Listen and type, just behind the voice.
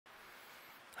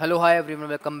Hello, hi everyone,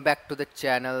 welcome back to the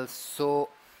channel. So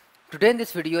today in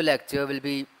this video lecture we'll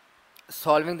be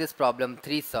solving this problem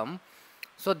 3 sum.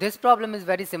 So this problem is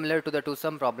very similar to the 2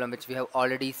 sum problem which we have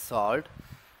already solved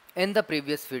in the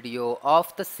previous video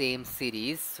of the same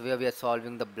series where we are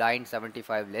solving the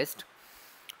Blind-75 list.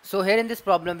 So here in this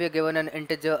problem we are given an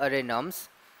integer array nums.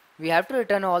 We have to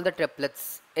return all the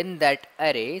triplets in that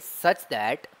array such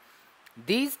that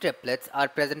these triplets are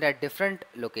present at different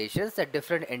locations at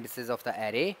different indices of the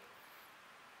array,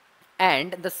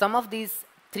 and the sum of these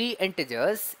three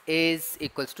integers is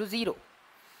equals to 0.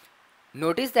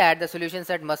 Notice that the solution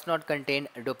set must not contain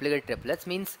duplicate triplets,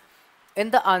 means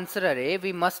in the answer array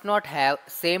we must not have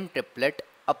same triplet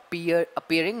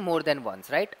appearing more than once,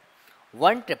 right?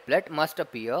 One triplet must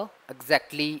appear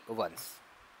exactly once.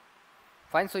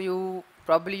 Fine, so you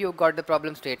got the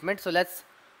problem statement. So let's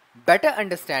better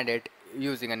understand it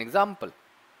using an example.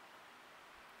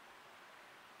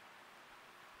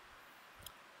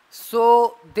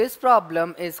 So this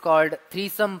problem is called 3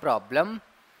 sum problem.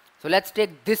 So let's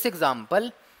take this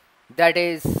example, that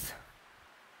is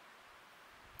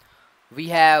we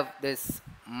have this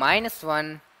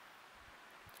 -1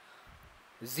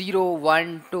 0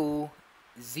 1 2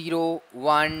 0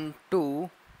 1 2,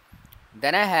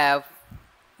 then I have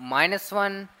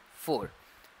 -1 4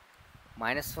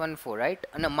 -1 4, right?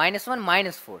 No, -1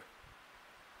 -4.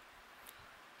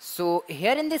 So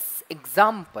here in this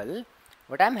example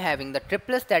what I'm having, the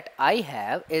triplets that I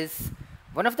have is,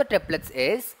 one of the triplets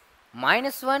is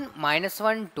 -1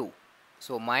 -1 2.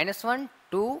 So -1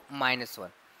 2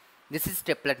 -1, this is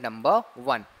triplet number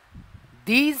 1.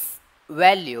 These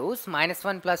values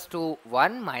 -1 plus 2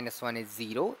 1, -1 is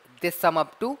 0, this sum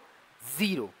up to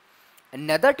 0.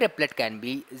 Another triplet can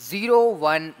be 0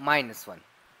 1 -1,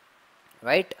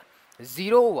 right?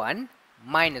 0 1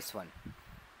 -1.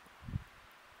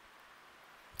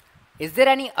 Is there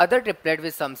any other triplet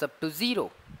which sums up to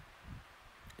 0?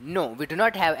 No, we do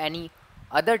not have any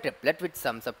other triplet which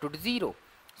sums up to 0.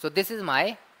 So this is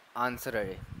my answer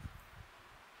array.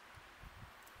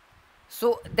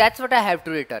 So that's what I have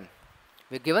to return.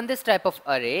 We're given this type of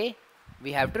array,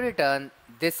 we have to return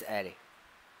this array.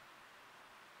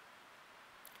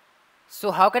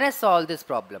 So how can I solve this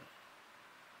problem?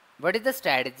 What is the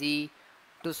strategy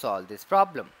to solve this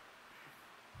problem?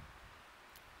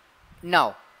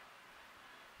 Now,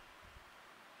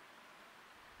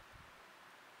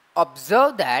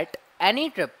 observe that any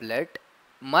triplet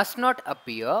must not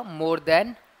appear more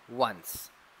than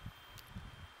once.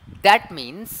 That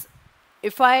means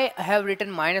if I have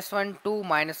written -1 2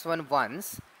 -1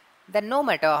 once, then no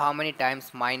matter how many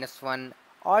times -1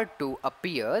 or 2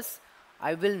 appears,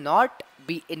 I will not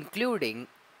be including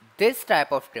this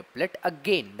type of triplet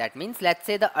again. That means, let's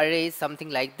say the array is something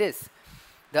like this.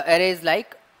 The array is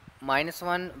like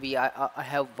 -1, I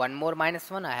have one more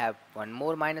 -1, I have one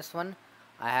more -1,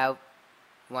 I have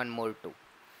one more 2.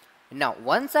 Now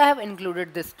once I have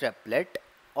included this triplet,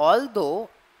 although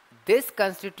this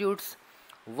constitutes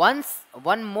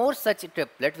one more such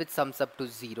triplet which sums up to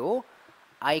 0,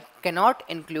 I cannot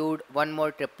include one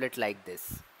more triplet like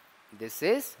this. This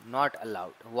is not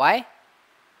allowed. Why?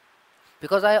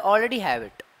 Because I already have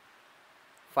it.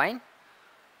 Fine.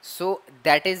 So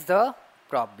that is the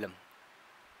problem.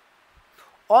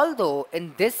 Although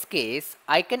in this case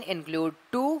I can include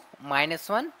 2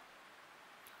 -1,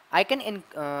 I can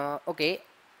okay,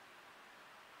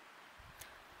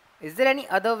 is there any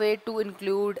other way to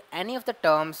include any of the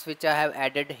terms which I have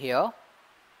added here?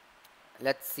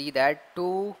 Let's see that.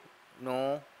 2,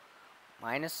 no,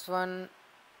 -1,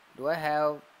 do I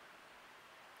have?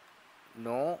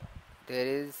 No, there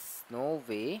is no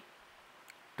way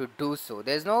to do so.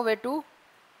 There is no way to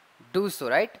do so,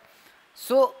 right?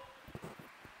 So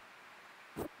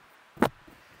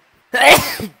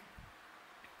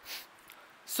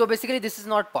so basically this is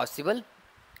not possible.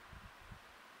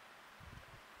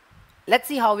 Let's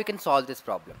see how we can solve this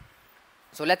problem.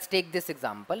 So let's take this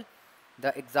example.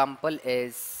 The example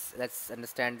is, let's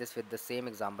understand this with the same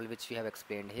example which we have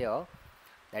explained here,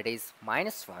 that is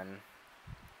 -1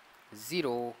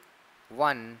 0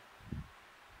 1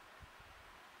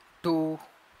 2,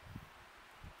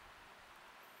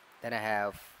 then I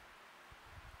have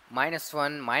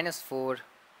 -1 -4,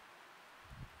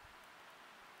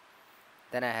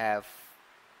 then I have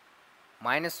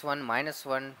 -1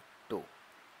 -1 2.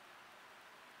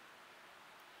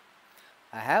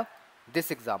 I have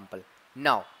this example.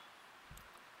 Now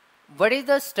what is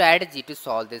the strategy to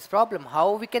solve this problem?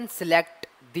 How we can select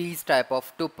these type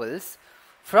of tuples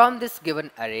from this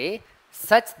given array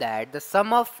such that the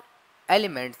sum of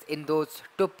elements in those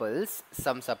tuples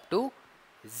sums up to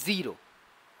 0.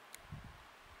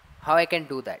 How I can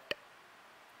do that?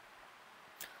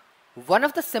 One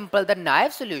of the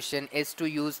naive solution is to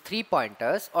use 3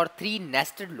 pointers or 3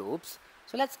 nested loops.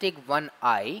 So let's take one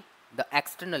I, the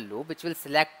external loop, which will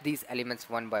select these elements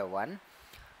one by one.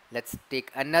 Let's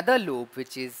take another loop,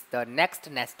 which is the next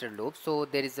nested loop. So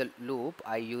there is a loop,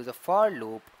 I use a for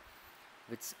loop,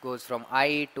 which goes from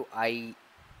I to I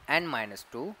n minus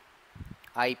 2,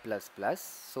 I plus plus.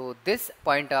 So this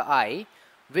pointer I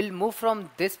will move from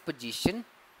this position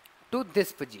to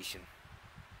this position.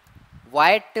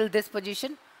 Why till this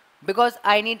position? Because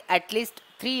I need at least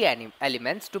 3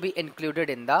 elements to be included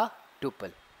in the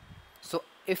tuple. So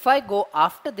if I go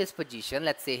after this position,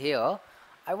 let's say here,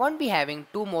 I won't be having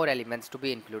 2 more elements to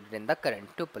be included in the current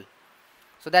tuple.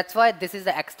 So that's why this is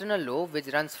the external loop which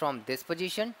runs from this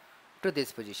position to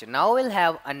this position. Now we'll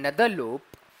have another loop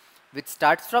which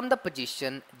starts from the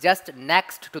position just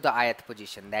next to the ith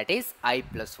position, that is I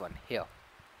plus 1 here.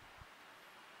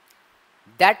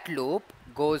 That loop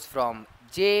goes from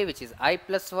j, which is I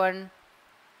plus 1,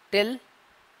 till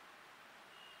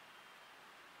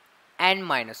n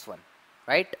minus 1,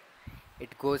 right?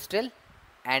 It goes till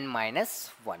n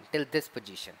minus 1, till this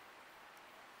position.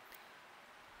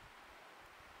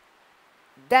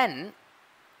 Then,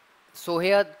 so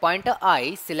here pointer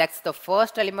I selects the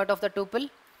first element of the tuple,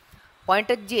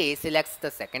 pointer j selects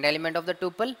the second element of the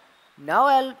tuple.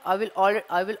 Now I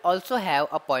will also have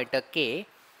a pointer k,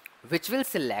 which will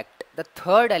select the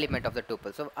third element of the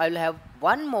tuple. So I will have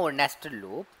one more nested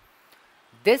loop.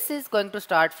 This is going to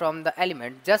start from the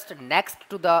element just next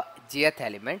to the jth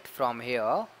element from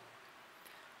here,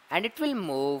 and it will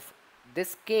move,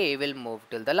 this k will move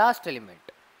till the last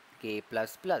element, k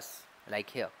plus plus,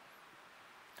 like here.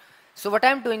 So what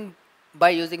I am doing by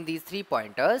using these 3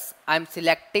 pointers, I am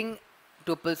selecting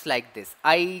tuples like this,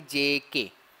 I, j,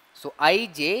 k. So I,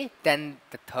 j, then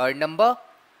the third number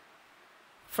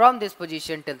from this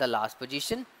position till the last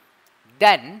position,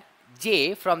 then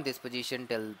j from this position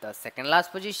till the second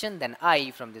last position, then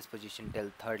I from this position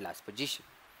till third last position.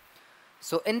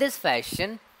 So in this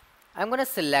fashion, I'm going to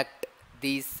select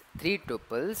these 3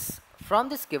 tuples from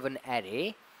this given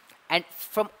array, and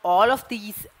from all of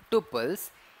these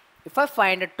tuples, if I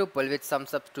find a tuple which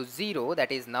sums up to 0,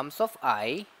 that is nums of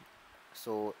I,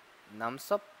 so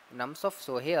nums of,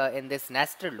 so here in this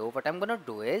nested loop, what I'm going to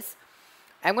do is,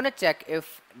 I'm going to check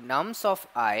if nums of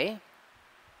I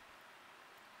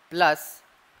plus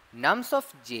nums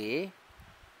of j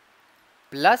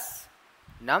plus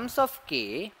nums of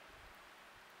k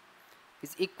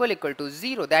is equal to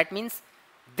 0. That means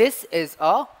this is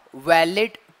a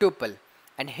valid tuple.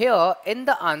 And here in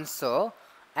the answer,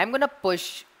 I'm going to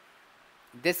push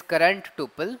this current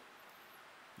tuple,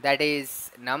 that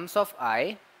is nums of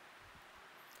I,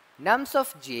 nums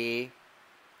of j,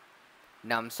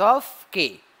 nums of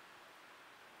k,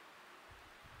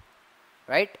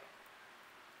 right,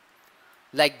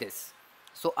 like this.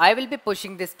 So I will be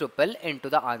pushing this tuple into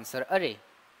the answer array.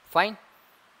 Fine.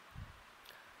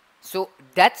 So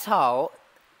that's how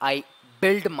I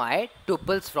build my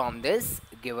tuples from this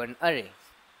given array.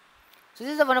 So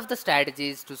this is one of the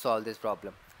strategies to solve this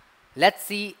problem. Let's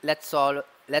see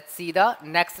the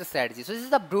next strategy. So this is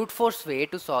the brute force way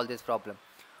to solve this problem.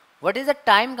 What is the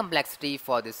time complexity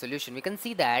for this solution? We can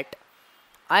see that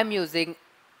I'm using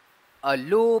a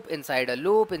loop inside a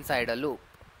loop inside a loop.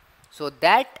 So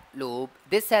that loop,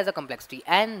 this has a complexity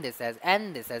n, this has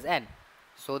n, this has n.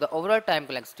 So the overall time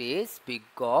complexity is big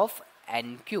of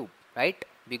n cube, right?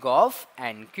 Big of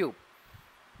n cube.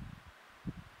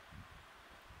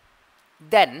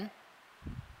 Then,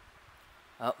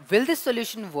 will this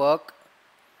solution work?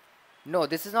 No,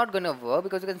 this is not going to work,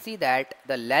 because you can see that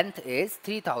the length is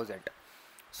 3000.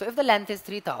 So if the length is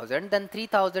 3000, then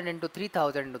 3000 into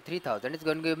 3000 into 3000 is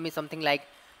going to give me something like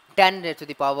 10 raised to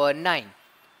the power 9.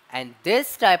 And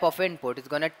this type of input is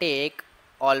going to take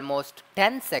almost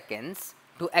 10 seconds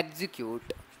to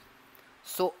execute.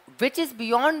 So which is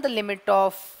beyond the limit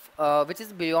of, which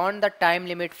is beyond the time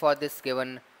limit for this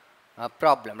given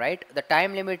problem, right? The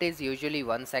time limit is usually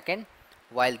 1 second,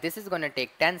 while this is going to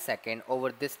take 10 seconds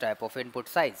over this type of input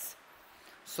size.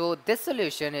 So this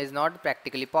solution is not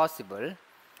practically possible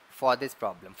for this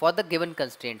problem, for the given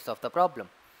constraints of the problem.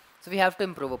 So we have to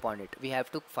improve upon it. We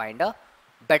have to find a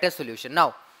better solution.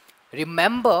 Now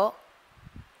remember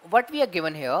what we are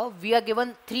given here. We are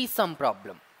given 3-sum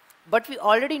problem, but we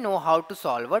already know how to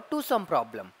solve a 2-sum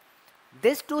problem.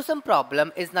 This 2-sum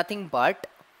problem is nothing but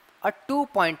a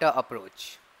 2-pointer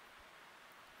approach.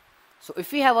 So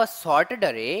if we have a sorted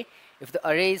array, if the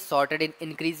array is sorted in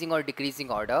increasing or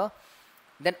decreasing order,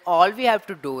 then all we have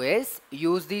to do is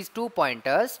use these 2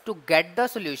 pointers to get the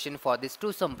solution for this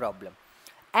 2-sum problem.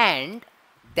 And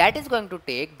that is going to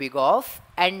take big of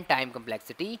n time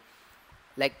complexity,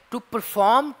 like to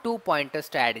perform two pointer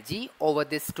strategy over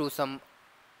this two sum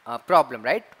problem,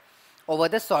 right, over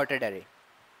the sorted array.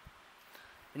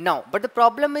 Now but the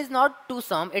problem is not two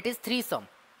sum, it is three sum.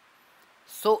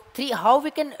 So how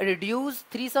we can reduce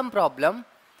three sum problem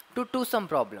to two sum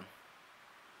problem?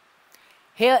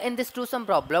 Here in this two sum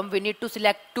problem we need to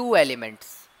select two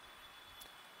elements,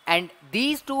 and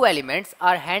these two elements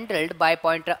are handled by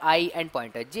pointer I and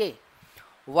pointer j,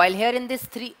 while here in this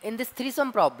three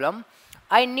sum problem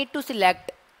I need to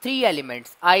select three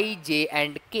elements I, j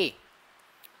and k.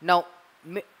 Now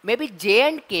maybe j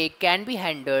and k can be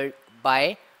handled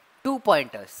by two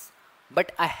pointers,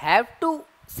 but I have to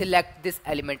select this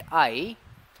element I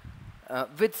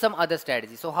with some other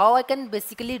strategy. So how I can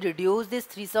basically reduce this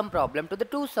three sum problem to the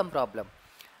two sum problem?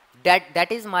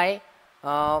 That is my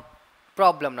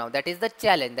problem now. That is the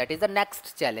challenge. That is the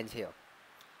next challenge here.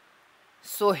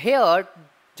 So here,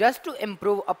 just to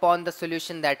improve upon the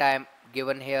solution that I am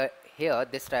given here,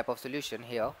 this type of solution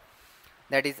here,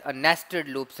 that is a nested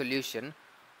loop solution,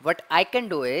 what I can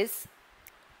do is,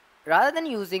 rather than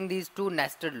using these two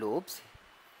nested loops,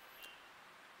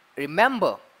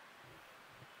 remember,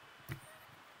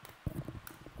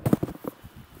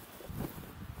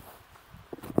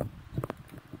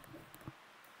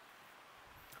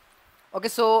 okay,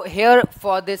 so here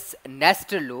for this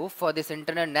nested loop, for this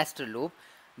internal nested loop,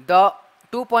 the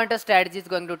two pointer strategy is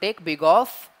going to take big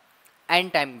of n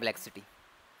time complexity,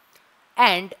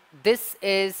 and this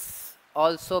is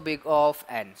also big of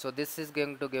n. So this is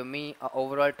going to give me an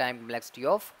overall time complexity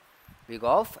of big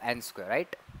of n square,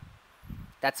 right?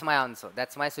 That's my answer.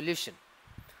 That's my solution.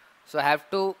 So I have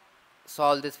to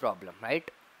solve this problem, right?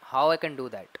 How I can do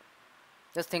that?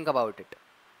 Just think about it.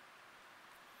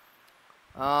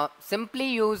 Simply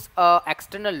use a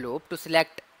external loop to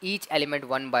select each element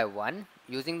one by one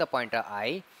using the pointer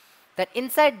I. Then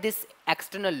inside this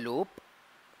external loop,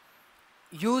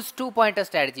 use two pointer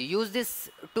strategy. Use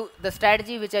the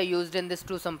strategy which I used in this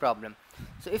two sum problem.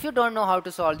 So if you don't know how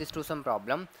to solve this two sum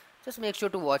problem, just make sure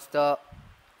to watch the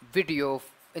video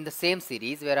in the same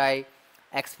series where I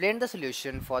explain the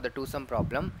solution for the two sum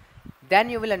problem. Then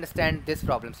you will understand this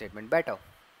problem statement better.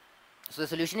 So the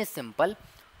solution is simple.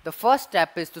 The first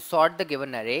step is to sort the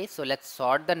given array. So let's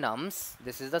sort the nums.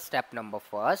 This is the step number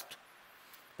first.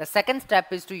 The second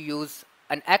step is to use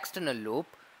an external loop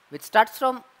which starts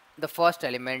from the first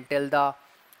element till the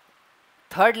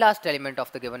third last element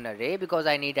of the given array, because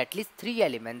I need at least three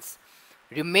elements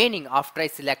remaining after I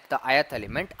select the ith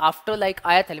element. After like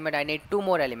ith element, I need two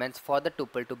more elements for the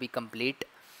tuple to be complete.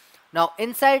 Now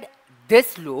inside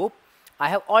this loop, I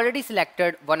have already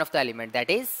selected one of the element, that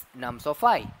is nums of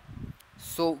I.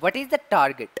 So what is the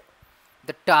target?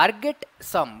 The target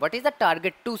sum. What is the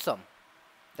target two sum?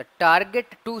 The target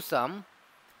two sum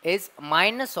is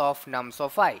minus of nums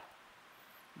of I.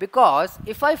 Because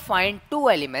if I find two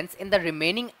elements in the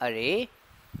remaining array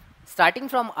starting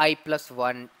from I plus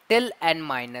 1 till n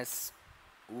minus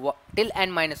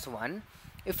 1,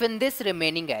 if in this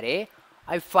remaining array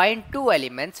I find two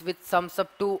elements with sums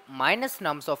up to minus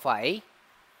nums of I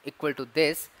equal to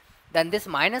this, then this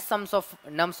minus sums of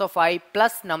nums of I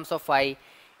plus nums of I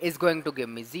is going to give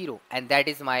me 0, and that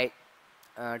is my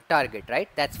target, right?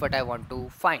 That's what I want to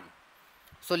find.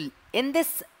 So in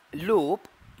this loop,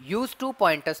 use two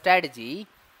pointer strategy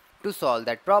to solve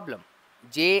that problem.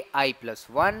 J I plus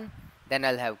 1, then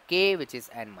I'll have k, which is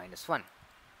n minus 1.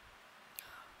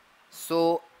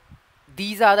 So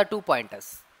these are the two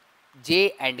pointers,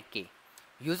 j and k.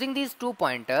 Using these two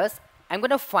pointers, I'm going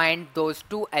to find those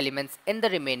two elements in the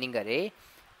remaining array,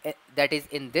 that is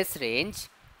in this range,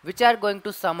 which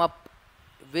will sum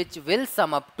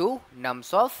up to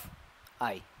nums of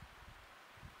I.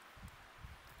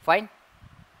 Fine?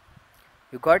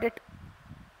 You got it?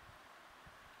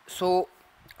 So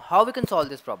how we can solve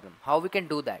this problem? How we can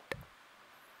do that?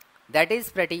 That is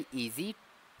pretty easy.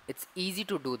 It's easy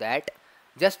to do that.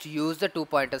 Just use the two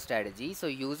pointer strategy. So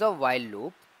use a while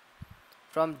loop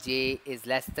from j is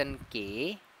less than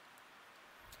k.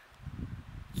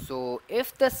 So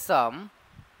if the sum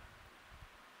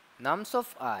nums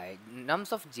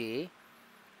of j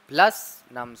plus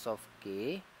nums of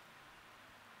k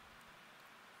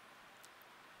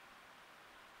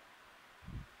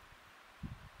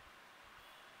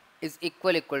is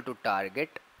equal to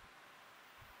target,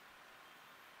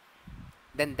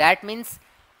 then that means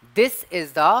this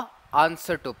is the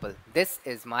answer tuple. This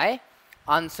is my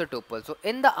answer tuple. So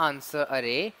in the answer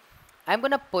array, I'm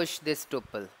going to push this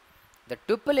tuple. The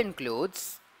tuple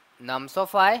includes nums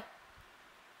of I,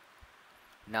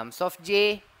 nums of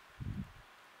j,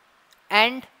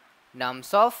 and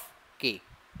nums of k.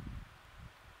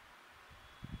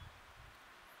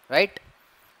 right?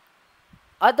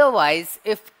 Otherwise,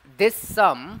 if this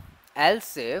sum,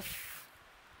 else if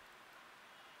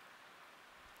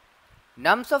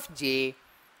nums of j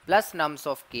plus nums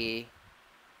of k,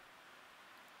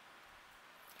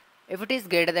 if it is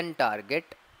greater than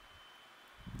target,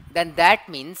 then that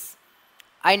means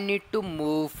I need to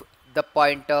move the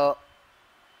pointer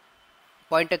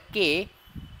k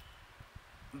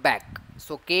back.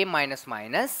 So k minus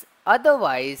minus.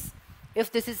 Otherwise,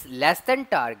 if this is less than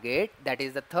target, that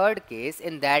is the third case,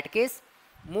 in that case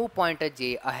move pointer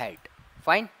j ahead.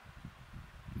 Fine.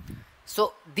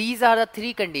 So these are the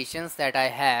three conditions that I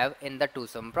have in the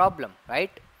two-sum problem,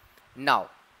 right? Now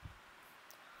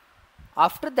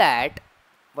after that,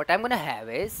 what I'm gonna have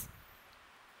is,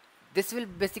 this will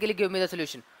basically give me the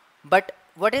solution. But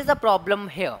what is the problem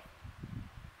here?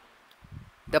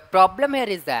 The problem here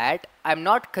is that I'm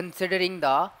not considering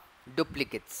the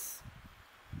duplicates.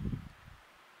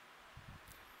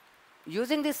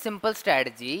 Using this simple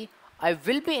strategy, I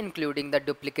will be including the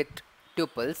duplicate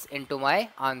tuples into my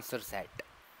answer set.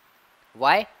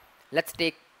 Why? Let's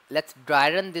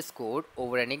dry run this code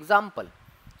over an example.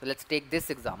 So let's take this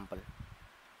example.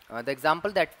 The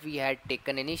example that we had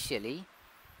taken initially,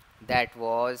 that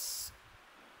was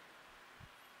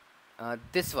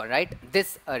this one, right?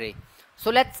 This array.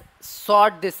 So let's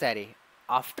sort this array.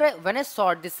 When I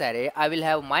sort this array, I will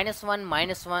have -1,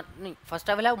 -1. No, first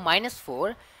I will have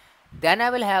 -4, then I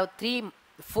will have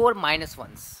 4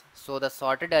 -1s. So the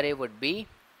sorted array would be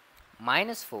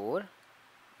 -4,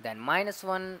 then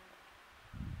 -1,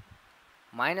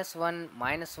 -1,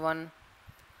 -1,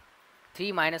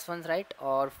 3 -1s, right?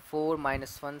 Or 4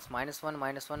 -1s, -1,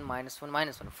 -1, -1,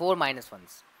 -1, 4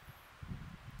 -1s.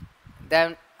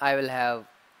 Then I will have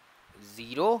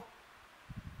 0,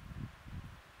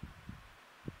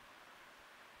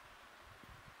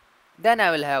 then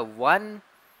I will have 1,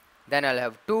 then I'll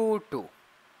have 2, 2,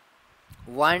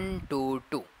 1, 2,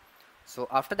 2. So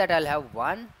after that I'll have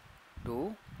 1,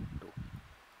 2, 2.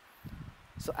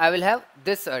 So I will have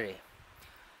this array.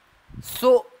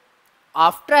 So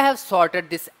after I have sorted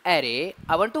this array,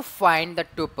 I want to find the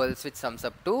tuples which sums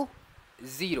up to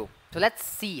 0. So let's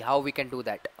see how we can do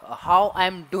that. How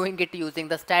I'm doing it using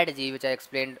the strategy which I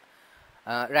explained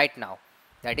right now.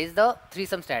 That is the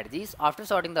three-sum strategies. After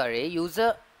sorting the array, use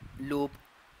a loop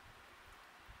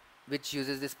which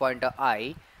uses this pointer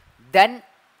I, then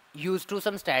use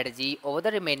two-sum strategy over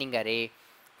the remaining array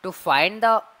to find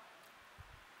the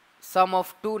sum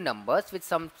of two numbers which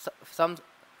sums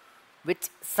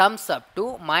up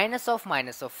to minus of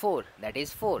 4, that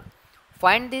is 4.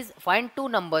 Find two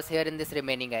numbers here in this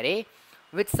remaining array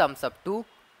which sums up to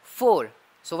 4.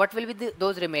 So what will be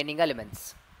those remaining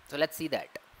elements? So let's see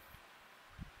that.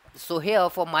 So here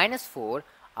for -4,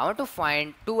 I want to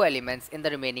find two elements in the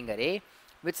remaining array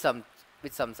which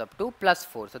sums up to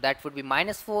 +4. So that would be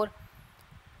 -4,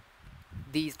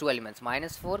 these two elements,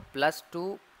 -4 plus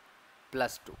 2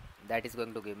 plus 2, that is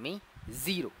going to give me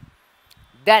 0.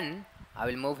 Then I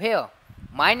will move here,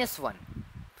 -1.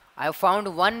 I have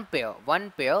found one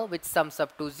pair which sums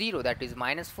up to 0, that is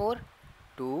 -4,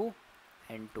 2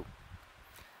 and 2.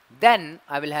 Then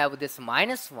I will have this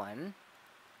 -1,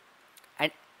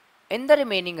 and in the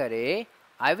remaining array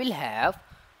I will have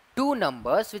two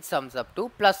numbers which sums up to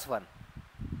 +1.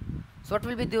 So what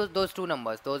will be those two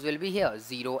numbers? Those will be here,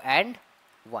 0 and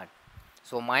 1.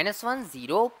 So -1,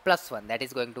 0 plus 1, that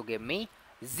is going to give me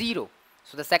 0.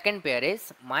 So the second pair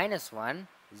is -1,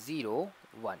 0,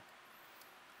 1.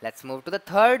 Let's move to the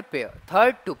third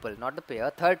tuple, not the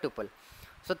pair, third tuple.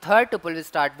 So third tuple will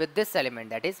start with this element,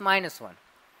 that is -1.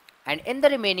 And in the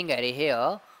remaining array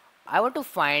here, I want to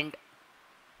find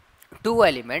two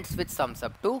elements which sums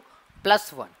up to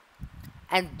 +1.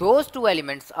 And those two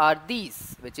elements are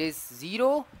these, which is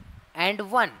 0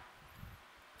 and 1.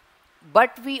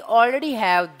 But we already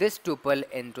have this tuple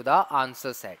into the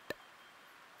answer set.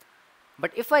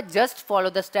 But if I just follow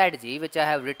the strategy which I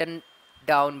have written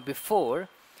down before,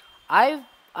 I'm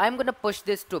going to push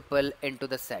this tuple into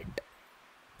the set.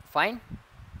 Fine.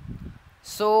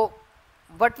 So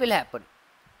what will happen?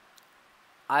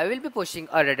 I will be pushing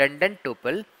a redundant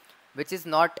tuple which is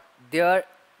not there.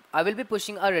 I will be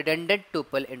pushing a redundant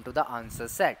tuple into the answer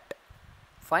set.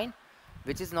 Fine.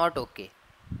 Which is not okay.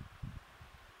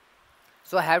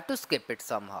 So I have to skip it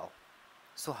somehow.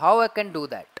 So how I can do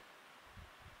that?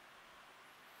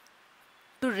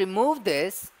 To remove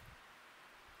this,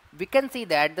 we can see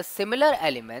that the similar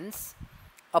elements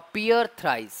appear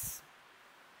thrice.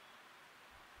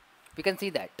 We can see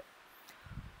that.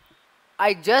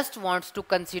 I just want to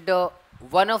consider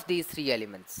one of these three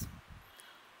elements.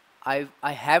 I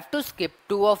have to skip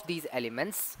two of these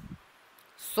elements.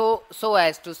 so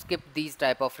as to skip these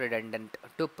type of redundant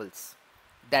tuples.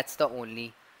 That's the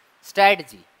only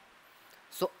strategy.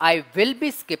 So I will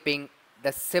be skipping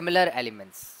the similar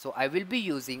elements. So I will be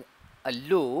using a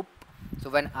loop. So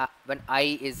when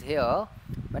I is here,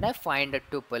 when I find a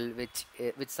tuple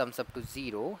which sums up to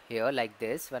 0 here like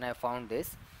this, when I found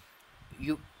this,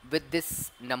 you with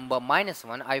this number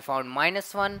 -1, I found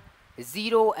 -1,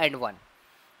 0 and 1.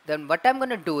 Then what I'm going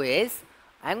to do is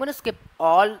I'm going to skip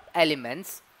all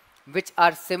elements which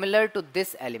are similar to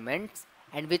this element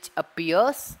and which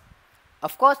appears,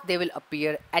 of course they will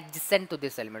appear adjacent to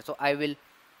this element. So I will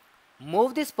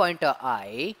move this pointer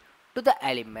I to the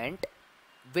element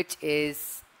which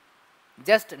is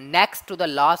just next to the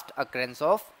last occurrence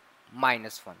of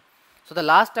 -1. So the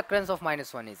last occurrence of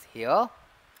 -1 is here.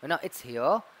 Now it's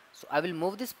here. So I will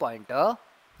move this pointer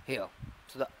here.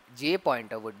 So the J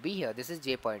pointer would be here. This is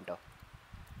J pointer.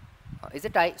 Is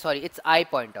it I? Sorry, it's I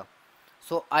pointer.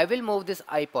 So I will move this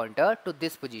I pointer to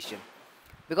this position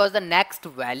because the next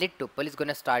valid tuple is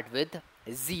going to start with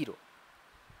 0.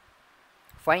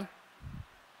 Fine.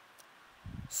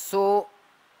 So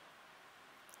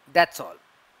that's all.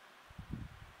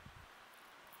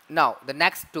 Now the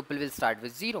next tuple will start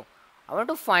with 0. I want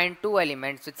to find two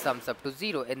elements which sums up to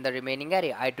 0 in the remaining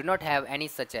array. I do not have any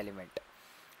such element.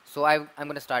 So I'm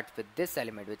going to start with this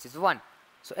element which is 1.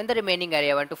 So in the remaining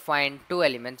array I want to find two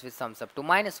elements which sums up to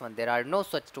 -1. There are no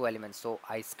such two elements. So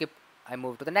I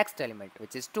move to the next element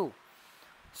which is 2.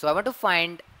 So I want to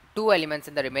find two elements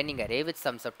in the remaining array which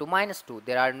sums up to -2.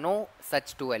 There are no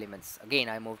such two elements. Again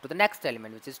I move to the next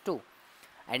element which is 2.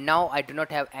 And now I do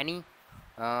not have any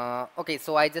okay,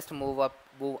 so I just move up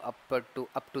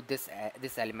to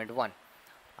this element 1.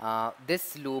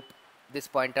 This loop, this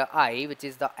pointer I, which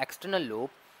is the external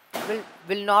loop,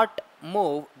 will not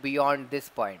move beyond this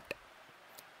point.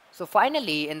 So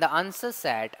finally in the answer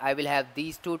set I will have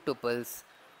these two tuples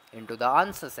into the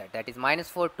answer set, that is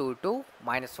 -4 2 2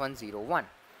 -1 0 1,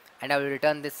 and I will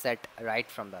return this set right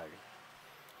from the array.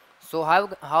 So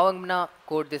how I'm gonna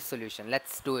code this solution?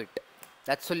 Let's do it.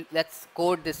 Let's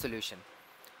code this solution.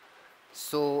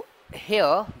 So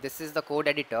here this is the code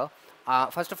editor.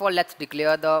 First of all, let's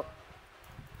declare the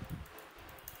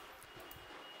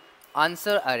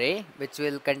answer array which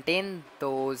will contain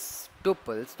those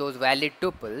tuples, those valid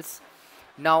tuples.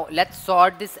 Now let's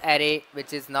sort this array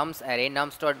which is nums array,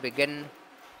 nums.begin,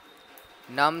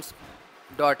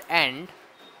 nums.end.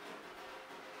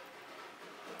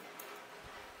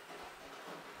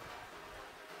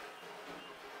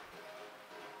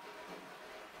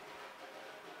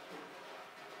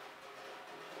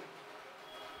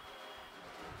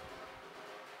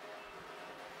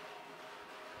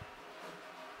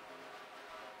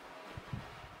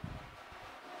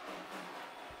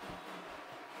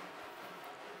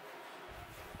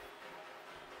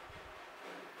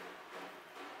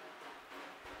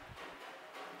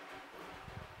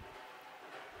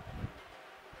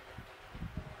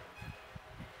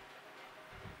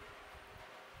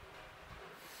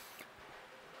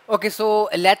 Okay, so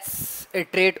let's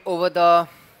iterate over the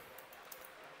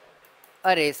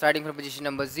array starting from position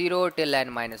number 0 till n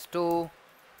 -2.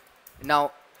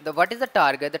 Now what is the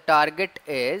target? The target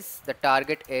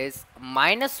is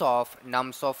minus of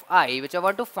nums of I, which I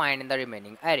want to find in the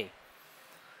remaining array.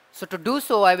 So to do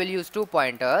so I will use two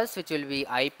pointers which will be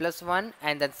I plus 1,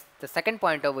 and then the second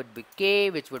pointer would be k,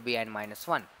 which would be n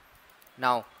 -1.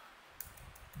 Now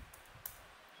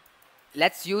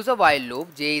let's use a while loop.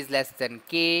 J is less than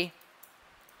k,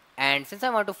 and since I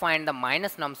want to find the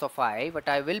minus nums of I, what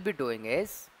I will be doing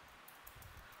is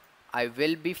I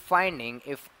will be finding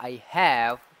if I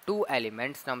have two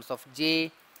elements, nums of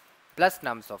j plus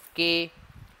nums of k,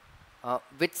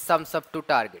 which sums up to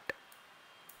target.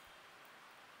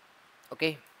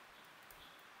 Okay,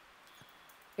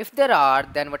 if there are,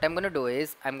 then what I'm going to do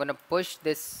is I'm going to push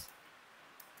this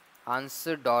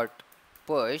answer dot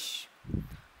push.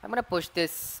 I'm going to push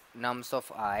this nums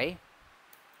of I,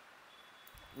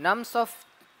 nums of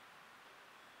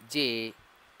j,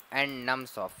 and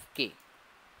nums of k.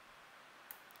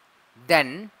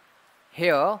 Then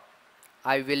here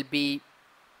I will be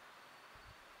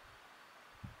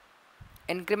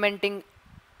incrementing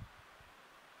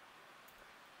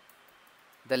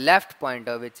the left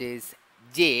pointer, which is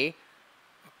j,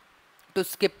 to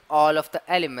skip all of the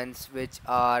elements which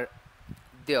are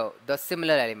there, the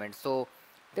similar elements. So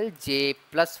till j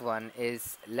plus 1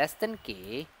 is less than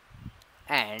k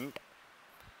and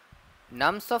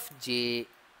nums of j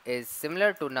is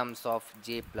similar to nums of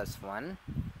j plus 1,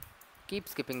 keep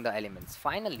skipping the elements.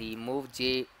 Finally move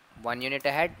j 1 unit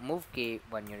ahead, move k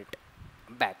 1 unit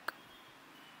back.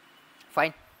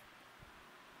 Fine.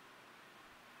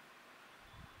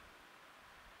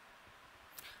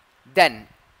 Then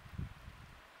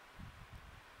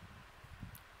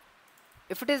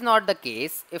if it is not the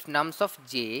case, if nums of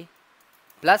j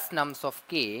plus nums of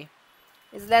k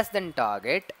is less than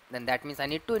target, then that means I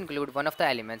need to include one of the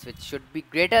elements which should be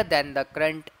greater than the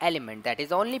current element. That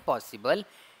is only possible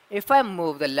if I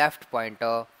move the left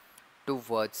pointer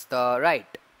towards the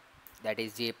right, that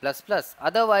is j plus plus.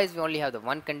 Otherwise we only have the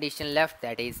one condition left,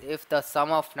 that is if the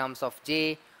sum of nums of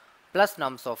j plus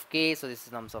nums of k, so this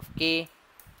is nums of k,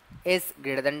 is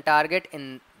greater than target.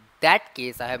 In that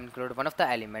case I have included one of the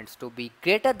elements to be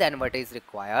greater than what is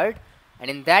required, and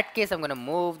in that case I'm going to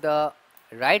move the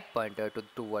right pointer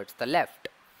towards the left.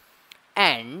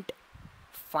 And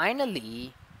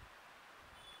finally,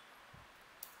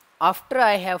 after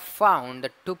I have found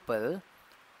the tuple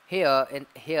here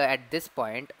at this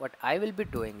point, what I will be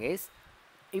doing is,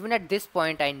 even at this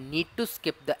point I need to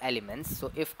skip the elements.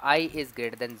 So if I is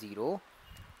greater than 0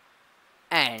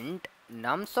 and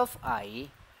nums of I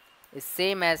is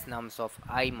same as nums of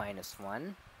I minus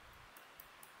 1,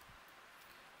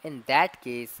 in that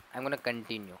case I'm going to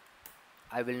continue.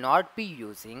 I will not be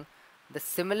using the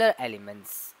similar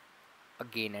elements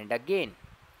again and again.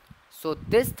 So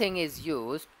this thing is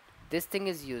used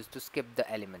to skip the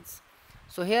elements.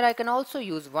 So here I can also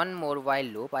use one more while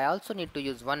loop. I also need to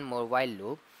use one more while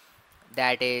loop,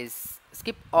 that is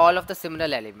skip all of the similar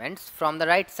elements from the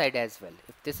right side as well.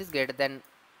 If this is greater than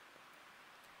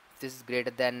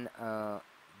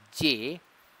j,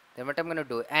 then what I'm going to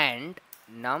do, and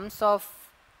nums of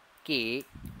k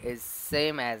is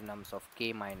same as nums of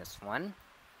k minus 1,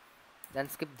 then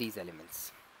skip these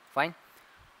elements. Fine.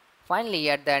 Finally,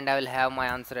 at the end I will have my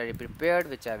answer already prepared,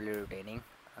 which I will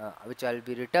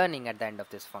be returning at the end of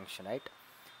this function, right?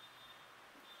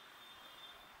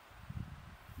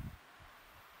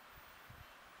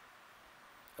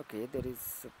 Okay, there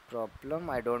is a problem.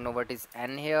 I don't know what is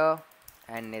n here.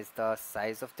 N is the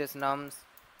size of this nums.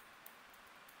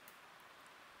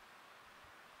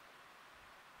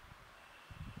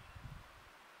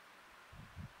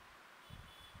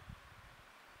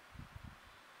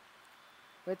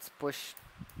 Let's push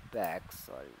back.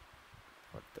 Sorry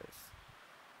for this.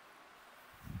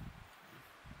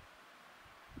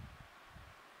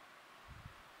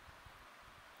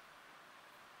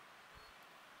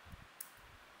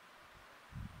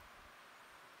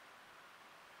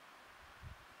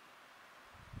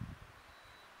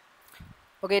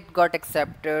 Okay, it got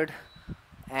accepted,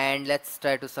 and let's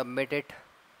try to submit it.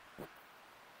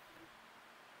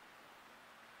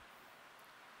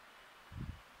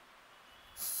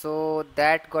 So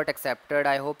that got accepted.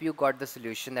 I hope you got the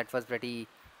solution. That was pretty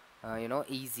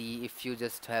easy. If you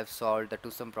just have solved the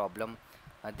two-sum problem,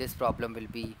 this problem will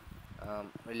be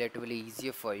relatively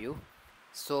easier for you.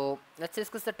 So let's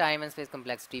discuss the time and space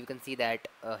complexity. You can see that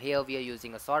here we are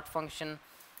using a sort function.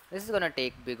 This is going to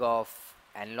take big of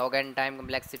n log n time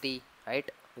complexity,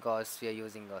 right? Because we are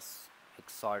using a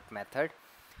sort method.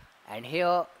 And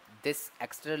here this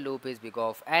extra loop is big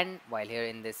of n, while here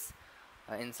in this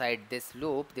inside this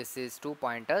loop this is 2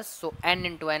 pointers. So n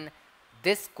into n,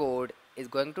 this code is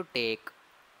going to take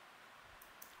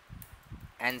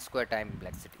n square time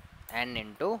complexity, n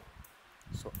into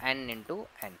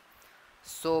n.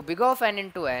 So big of n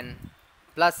into n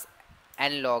plus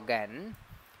n log n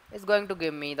is going to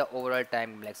give me the overall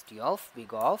time complexity of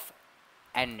big of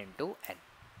n into n.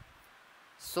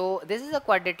 So this is a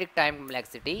quadratic time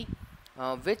complexity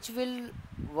which will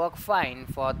work fine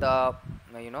for the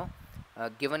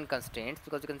given constraints,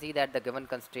 because you can see that the given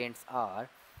constraints are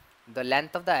the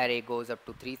length of the array goes up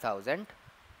to 3000.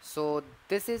 So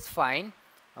this is fine.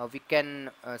 We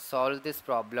can solve this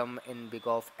problem in big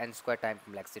of n square time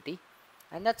complexity,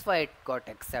 and that's why it got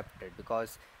accepted,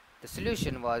 because the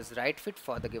solution was right fit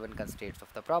for the given constraints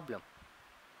of the problem.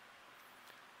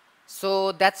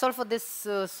 So that's all for this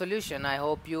solution. I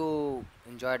hope you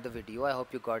enjoyed the video. I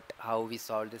hope you got how we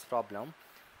solved this problem.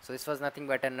 So this was nothing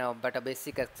but a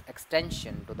basic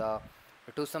extension to the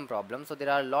two-sum problem. So there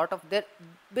are a lot of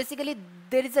basically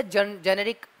there is a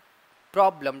generic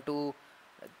problem to,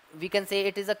 we can say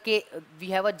it is a k. We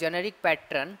have a generic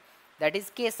pattern, that is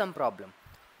k-sum problem.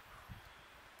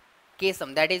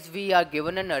 K-sum, that is we are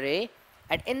given an array,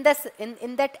 and in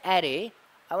that array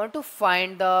I want to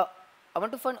find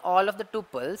all of the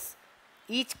tuples,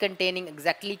 each containing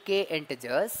exactly k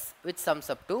integers, which sums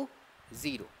up to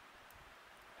 0.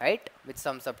 Right, which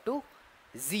sums up to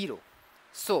 0.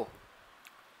 So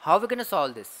how are we going to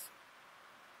solve this?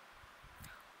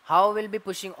 How we'll be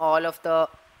pushing all of the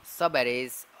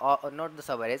subarrays, or not the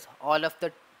subarrays, all of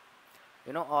the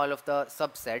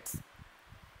subsets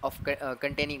of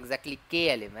containing exactly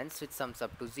k elements, which sums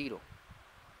up to 0.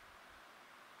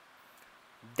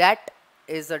 that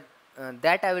is a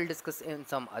that I will discuss in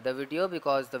some other video,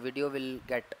 because the video will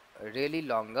get really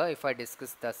longer if I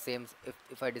discuss the same,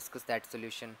 if I discuss that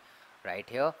solution right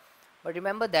here. But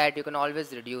remember that you can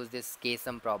always reduce this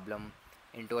k-sum problem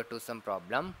into a two-sum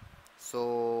problem.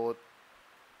 So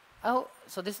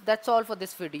that's all for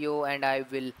this video, and I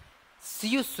will see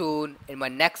you soon in my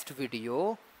next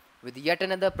video with yet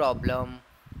another problem.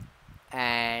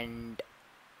 And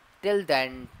till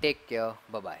then, take care.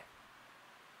 Bye bye.